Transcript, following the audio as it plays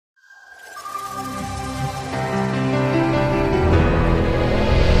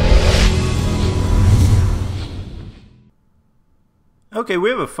Okay,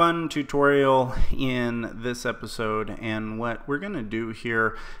 we have a fun tutorial in this episode, and what we're going to do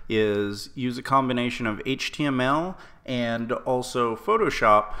here is use a combination of HTML and also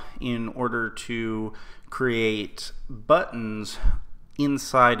Photoshop in order to create buttons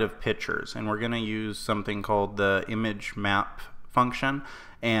inside of pictures. And we're going to use something called the image map function,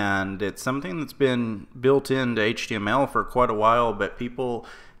 and it's something that's been built into HTML for quite a while, but people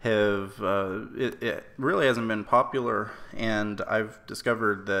have it really hasn't been popular, and I've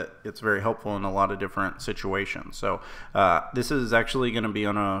discovered that it's very helpful in a lot of different situations. So this is actually going to be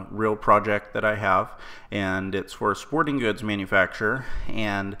on a real project that I have, and it's for a sporting goods manufacturer,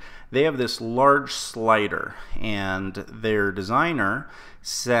 and they have this large slider, and their designer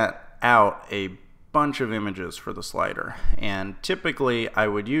set out a bunch of images for the slider. And typically I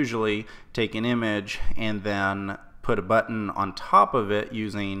would usually take an image and then put a button on top of it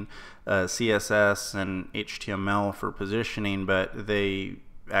using CSS and HTML for positioning, but they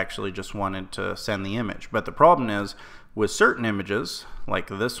actually just wanted to send the image. But the problem is, with certain images, like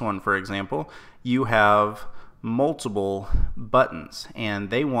this one for example, you have multiple buttons, and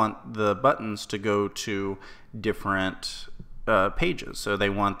they want the buttons to go to different pages. So they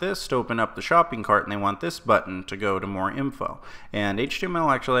want this to open up the shopping cart, and they want this button to go to more info. And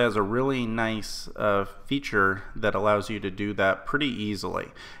HTML actually has a really nice feature that allows you to do that pretty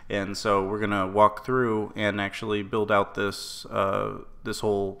easily. And so we're going to walk through and actually build out this this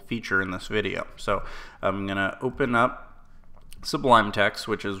whole feature in this video. So I'm going to open up Sublime Text,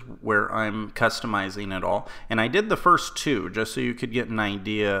 which is where I'm customizing it all. And I did the first two just so you could get an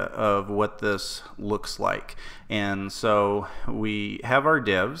idea of what this looks like. And so we have our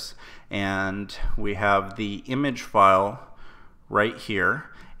divs, and we have the image file right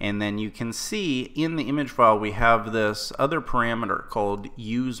here. And then you can see in the image file we have this other parameter called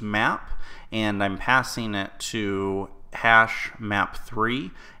useMap, and I'm passing it to hash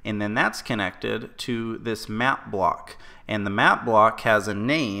map3, and then that's connected to this map block, and the map block has a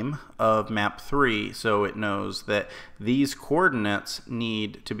name of map3, so it knows that these coordinates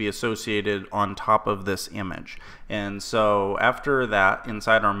need to be associated on top of this image. And so after that,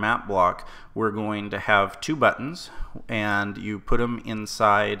 inside our map block, we're going to have two buttons, and you put them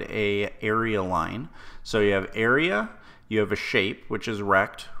inside a area line. So you have area, you have a shape, which is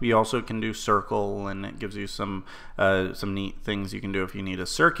rect. We also can do circle, and it gives you some neat things you can do if you need a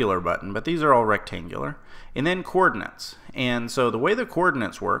circular button, but these are all rectangular. And then coordinates. And so the way the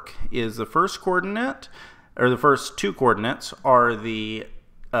coordinates work is the first coordinate, or the first two coordinates, are the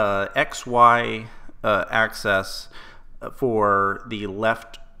XY axis for the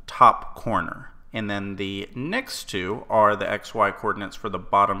left top corner. And then the next two are the XY coordinates for the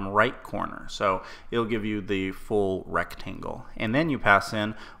bottom right corner. So it'll give you the full rectangle. And then you pass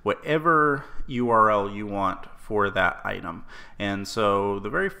in whatever URL you want for that item. And so the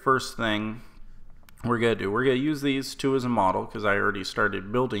very first thing we're going to do, we're going to use these two as a model because I already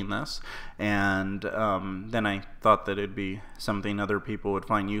started building this, and then I thought that it'd be something other people would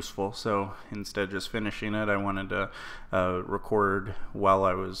find useful, so instead of just finishing it, I wanted to record while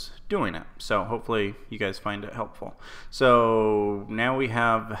I was doing it. So hopefully you guys find it helpful. So now we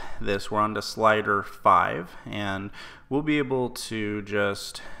have this, we're on to slider 5, and we'll be able to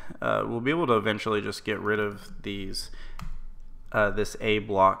just eventually just get rid of these this A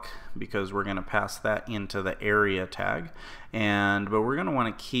block, because we're going to pass that into the area tag, but we're going to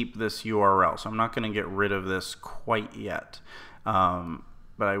want to keep this URL, so I'm not going to get rid of this quite yet,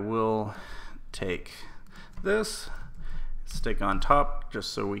 but I will take this, stick on top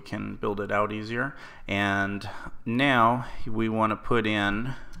just so we can build it out easier. And now we want to put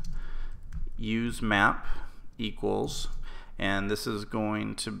in useMap equals, and this is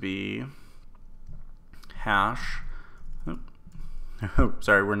going to be hash, oh,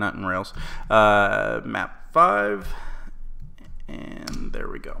 sorry, we're not in Rails, map 5, and there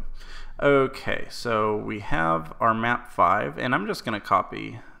we go. Okay, so we have our map 5, and I'm just going to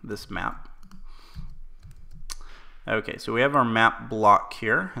copy this map. Okay, so we have our map block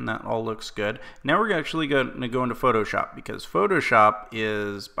here, and that all looks good. Now we're actually going to go into Photoshop, because Photoshop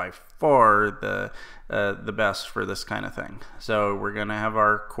is by far the best for this kind of thing. So we're going to have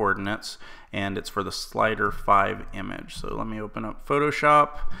our coordinates, and it's for the slider 5 image. So let me open up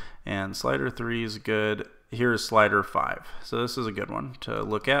Photoshop, and slider 3 is good. Here's slider 5. So this is a good one to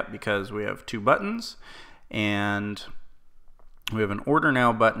look at because we have two buttons, and we have an Order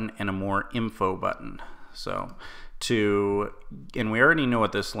Now button and a More Info button. So and we already know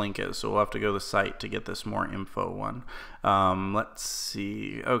what this link is, so we'll have to go to the site to get this More Info one. Let's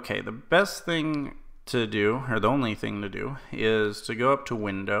see. Okay, the best thing to do, or the only thing to do, is to go up to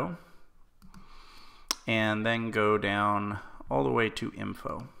Window, and then go down all the way to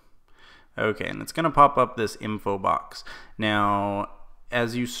info. Okay, and it's going to pop up this info box. Now,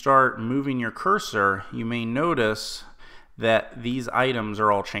 as you start moving your cursor, you may notice that these items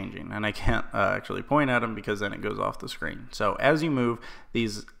are all changing, and I can't actually point at them because then it goes off the screen. So as you move,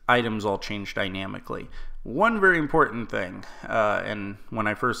 these items all change dynamically. One very important thing, and when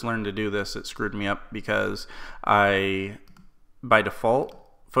I first learned to do this, it screwed me up because by default,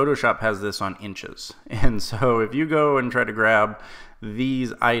 Photoshop has this on inches. And so if you go and try to grab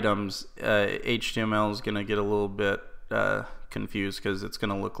these items, HTML is going to get a little bit confused because it's going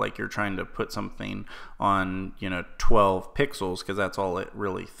to look like you're trying to put something on 12 pixels, because that's all it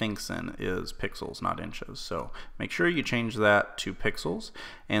really thinks in is pixels, not inches. So make sure you change that to pixels.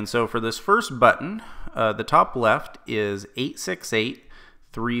 And so for this first button, the top left is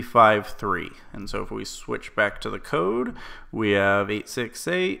 868.353, and so if we switch back to the code, we have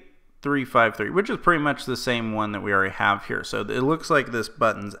 868.353, which is pretty much the same one that we already have here. So it looks like this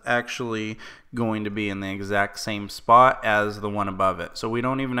button's actually going to be in the exact same spot as the one above it. So we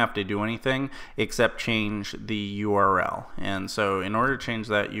don't even have to do anything except change the URL. And so in order to change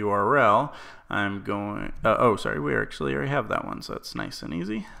that URL, I'm going, oh sorry, we actually already have that one, so it's nice and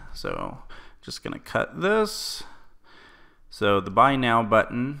easy. So just gonna cut this. So the Buy Now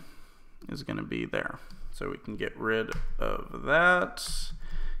button is going to be there. So we can get rid of that,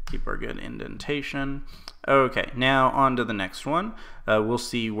 keep our good indentation. Okay, now on to the next one. We'll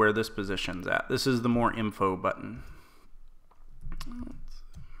see where this position's at. This is the More Info button.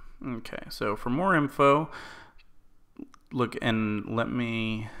 Okay, so for more info, look, and let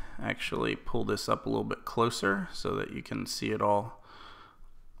me actually pull this up a little bit closer so that you can see it all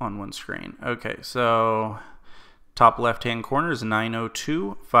on one screen. Okay, so top left hand corner is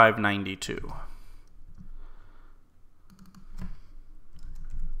 902.592.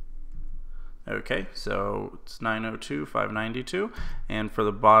 Okay, so it's 902.592, and for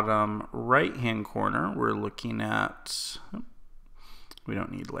the bottom right hand corner we're looking at, we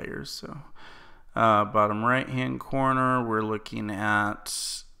don't need layers, so bottom right hand corner we're looking at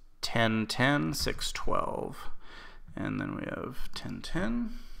 1010.612, and then we have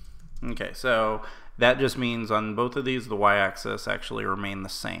 1010. Okay, so that just means on both of these the y-axis actually remain the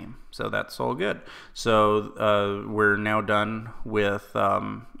same, so that's all good. So we're now done with,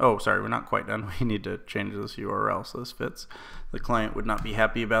 oh sorry, we're not quite done. We need to change this URL so this fits. The client would not be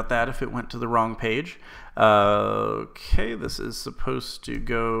happy about that if it went to the wrong page. Okay, this is supposed to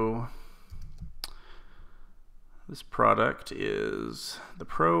go, this product is the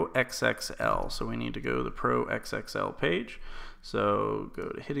Pro XXL, so we need to go to the Pro XXL page. So go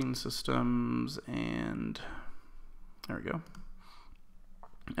to Hitting Systems, and there we go.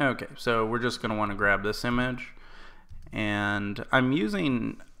 Okay, so we're just going to want to grab this image, and I'm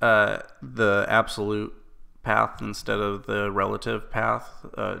using the absolute path instead of the relative path,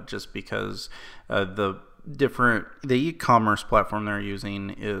 just because the e-commerce platform they're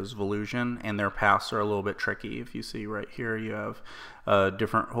using is Volusion, and their paths are a little bit tricky. If you see right here, you have a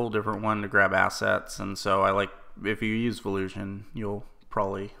whole different one to grab assets, and so I like, if you use Volusion, you'll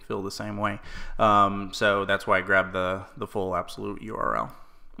probably feel the same way. So that's why I grabbed the full absolute URL.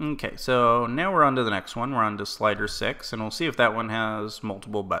 Okay, so now we're on to the next one. We're on to slider 6, and we'll see if that one has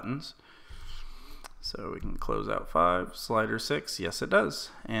multiple buttons. So we can close out 5, slider 6, yes it does.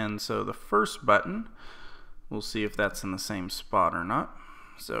 And so the first button, we'll see if that's in the same spot or not.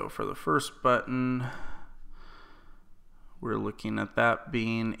 So for the first button, we're looking at that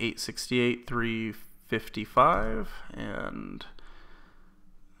being 868.355, and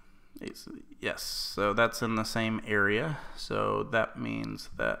yes, so that's in the same area. So that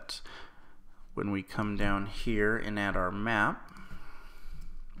means that when we come down here and add our map,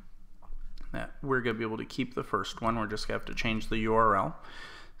 that we're going to be able to keep the first one. We're just going to have to change the URL.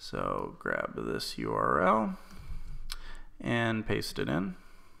 So grab this URL and paste it in.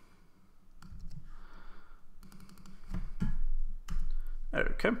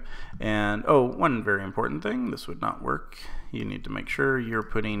 Okay, and oh, one very important thing, this would not work. You need to make sure you're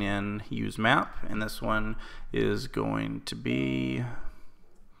putting in use map, and this one is going to be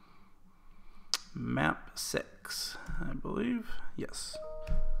map 6, I believe. Yes.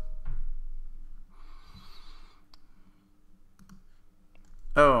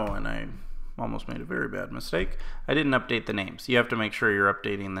 Oh, and I almost made a very bad mistake. I didn't update the names. You have to make sure you're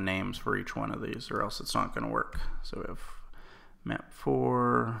updating the names for each one of these, or else it's not going to work. So we have map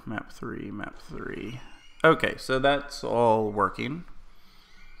 4, map 3, map 3. Okay, so that's all working.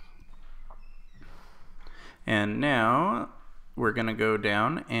 And now we're going to go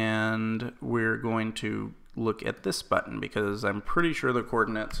down and we're going to look at this button, because I'm pretty sure the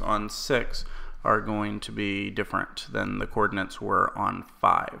coordinates on 6 are going to be different than the coordinates were on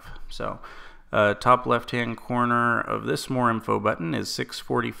 5. So top left-hand corner of this More Info button is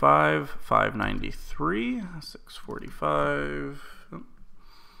 645, 593, 645,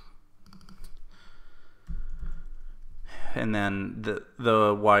 and then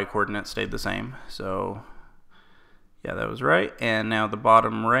the y coordinate stayed the same. So yeah, that was right. And now the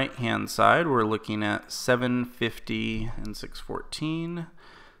bottom right hand side, we're looking at 750 and 614.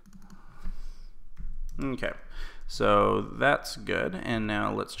 Okay, so that's good. And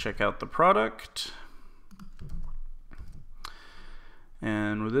now let's check out the product.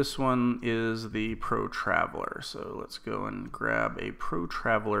 And this one is the Pro Traveler. So let's go and grab a Pro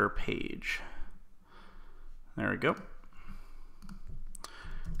Traveler page. There we go.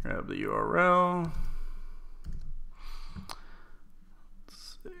 Grab the URL.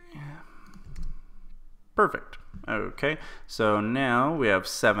 Let's see. Perfect. Okay, so now we have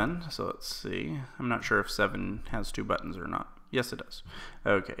 7. So let's see. I'm not sure if 7 has 2 buttons or not. Yes, it does.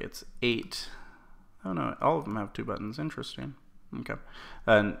 Okay, it's 8. Oh no, all of them have 2 buttons. Interesting. Okay.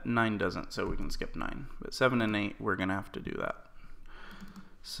 9 doesn't, so we can skip 9. But 7 and 8, we're going to have to do that.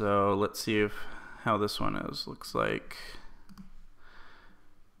 So let's see how this one is. Looks like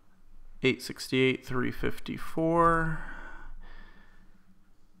 868, 354.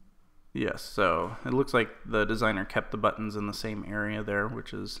 Yes, so it looks like the designer kept the buttons in the same area there,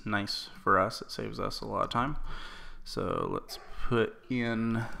 which is nice for us. It saves us a lot of time. So let's put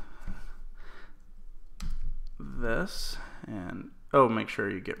in this, and make sure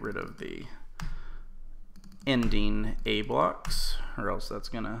you get rid of the ending A blocks, or else that's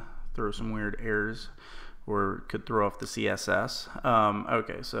gonna throw some weird errors, or could throw off the CSS.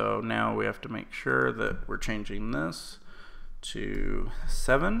 Okay, so now we have to make sure that we're changing this to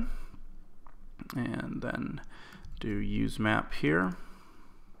 7, and then do use map here.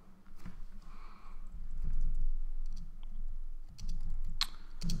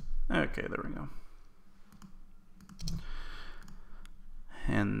 Okay, there we go.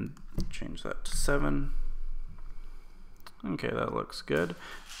 And change that to 7. Okay, that looks good.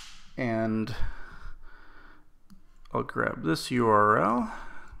 And I'll grab this URL,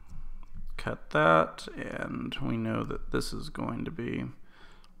 cut that, and we know that this is going to be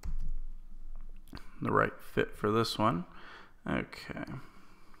the right fit for this one. Okay.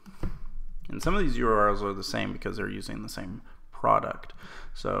 And some of these URLs are the same because they're using the same product.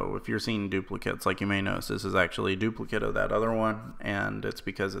 So if you're seeing duplicates, like you may notice, this is actually a duplicate of that other one, and it's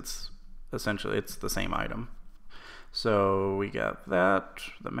because it's essentially the same item. So we got that,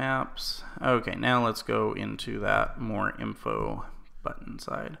 the maps. Okay, now let's go into that More Info button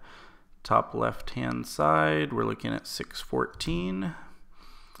side. Top left hand side, we're looking at 614.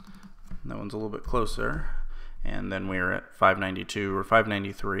 That one's a little bit closer. And then we're at 592 or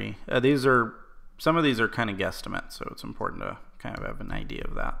 593. Some of these are kind of guesstimates, so it's important to kind of have an idea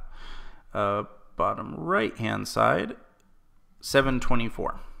of that. Bottom right hand side,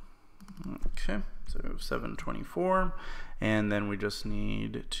 724. Okay, so 724, and then we just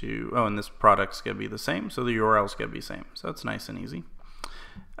need to, and this product's gonna be the same, so the URL's gonna be the same, so that's nice and easy.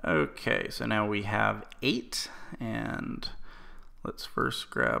 Okay, so now we have 8, and let's first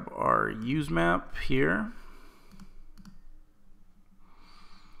grab our use map here.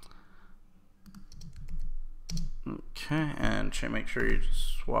 Okay, and make sure you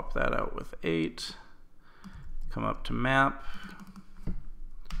just swap that out with 8. Come up to map.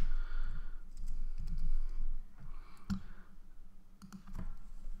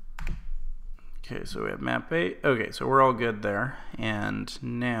 Okay, so we have map 8. Okay, so we're all good there. And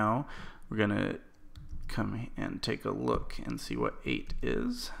now we're going to come and take a look and see what 8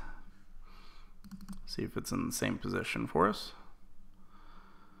 is. See if it's in the same position for us.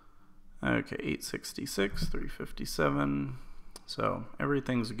 Okay, 866, 357. So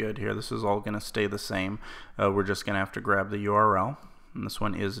everything's good here. This is all going to stay the same. We're just going to have to grab the URL. And this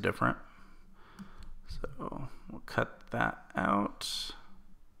one is different. So we'll cut that out.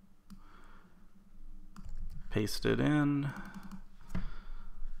 Paste it in.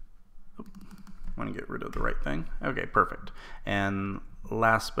 Want to get rid of the right thing. Okay, perfect. And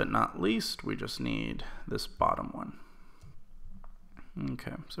last but not least, we just need this bottom one.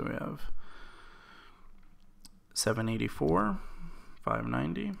 Okay, so we have 784,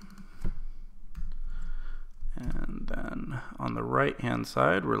 590. And then on the right hand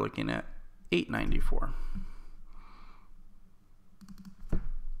side, we're looking at 894.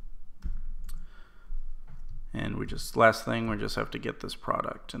 And last thing, we just have to get this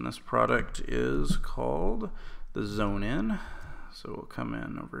product. And this product is called the Zone In. So we'll come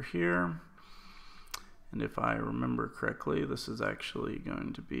in over here. And if I remember correctly, this is actually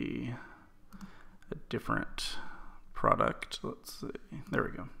going to be a different product. Let's see. There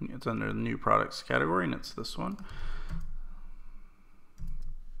we go. It's under the new products category, and it's this one.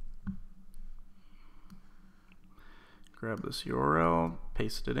 Grab this URL,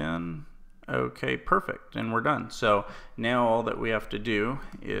 paste it in. Okay, perfect, and we're done. So now all that we have to do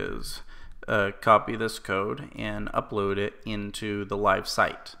is copy this code and upload it into the live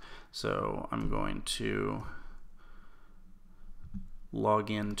site. So I'm going to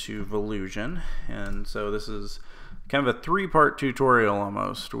log into Volusion, and so this is kind of a three-part tutorial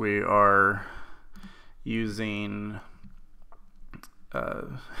almost. We are using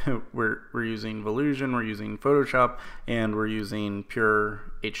we're using Volusion, we're using Photoshop, and we're using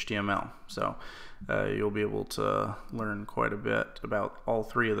pure HTML. So you'll be able to learn quite a bit about all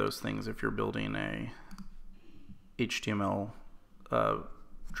three of those things if you're building a HTML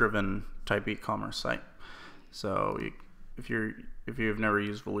driven type e-commerce site. So if you've never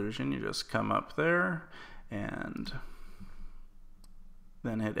used Volusion, you just come up there and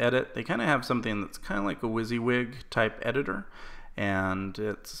then hit edit. They kind of have something that's kind of like a WYSIWYG type editor, and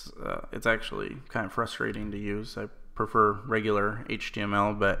it's actually kind of frustrating to use. I prefer regular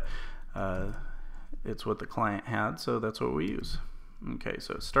HTML, but it's what the client had, so that's what we use. Okay,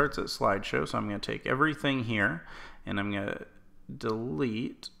 so it starts at slideshow, so I'm going to take everything here and I'm going to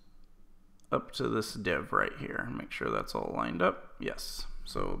delete up to this div right here. Make sure that's all lined up. Yes.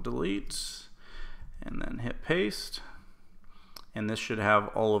 So delete and then hit paste, and this should have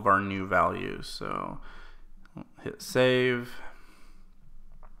all of our new values. So hit save,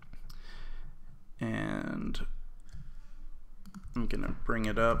 and I'm gonna bring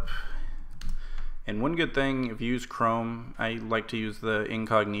it up. And one good thing, if you use Chrome, I like to use the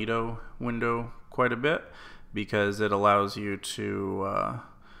incognito window quite a bit because it allows you to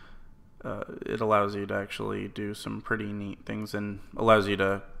actually do some pretty neat things, and allows you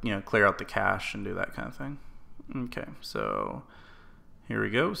to clear out the cache and do that kind of thing. Okay, so here we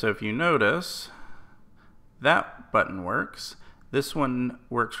go. So if you notice, that button works. This one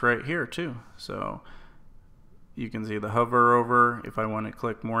works right here too. So you can see the hover over. If I want to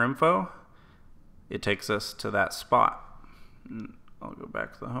click more info, it takes us to that spot. I'll go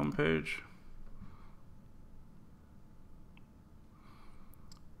back to the home page.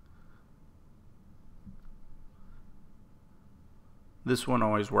 This one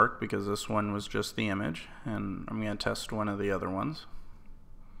always worked because this one was just the image, and I'm going to test one of the other ones.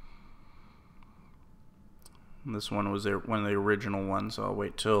 This one was one of the original ones, so I'll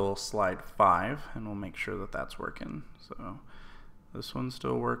wait till slide 5 and we'll make sure that that's working. So this one's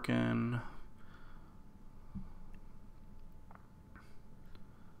still working.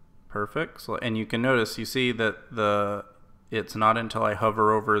 Perfect. So, and you can notice, you see that it's not until I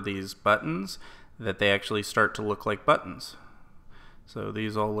hover over these buttons that they actually start to look like buttons. So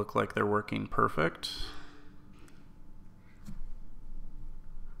these all look like they're working perfect.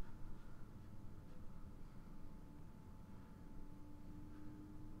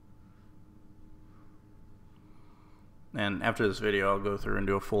 And after this video, I'll go through and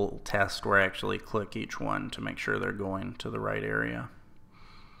do a full test where I actually click each one to make sure they're going to the right area.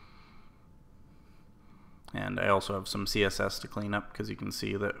 And I also have some CSS to clean up because you can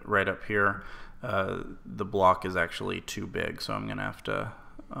see that right up here, the block is actually too big. So I'm gonna have to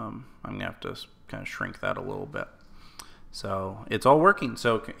kind of shrink that a little bit. So it's all working.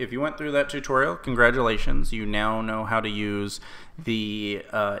 So if you went through that tutorial, congratulations. You now know how to use the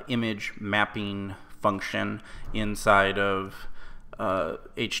image mapping function inside of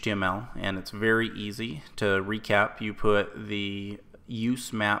HTML, and it's very easy. To recap, you put the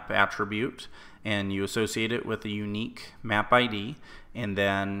use map attribute and you associate it with a unique map ID, and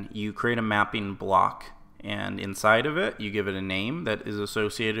then you create a mapping block, and inside of it you give it a name that is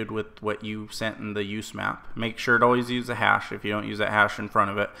associated with what you sent in the use map. Make sure to always use a hash. If you don't use that hash in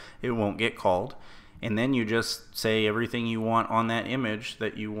front of it, it won't get called. And then you just say everything you want on that image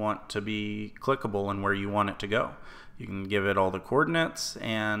that you want to be clickable and where you want it to go. You can give it all the coordinates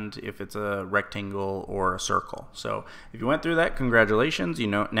and if it's a rectangle or a circle. So if you went through that, congratulations. You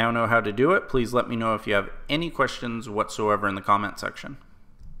now know how to do it. Please let me know if you have any questions whatsoever in the comment section.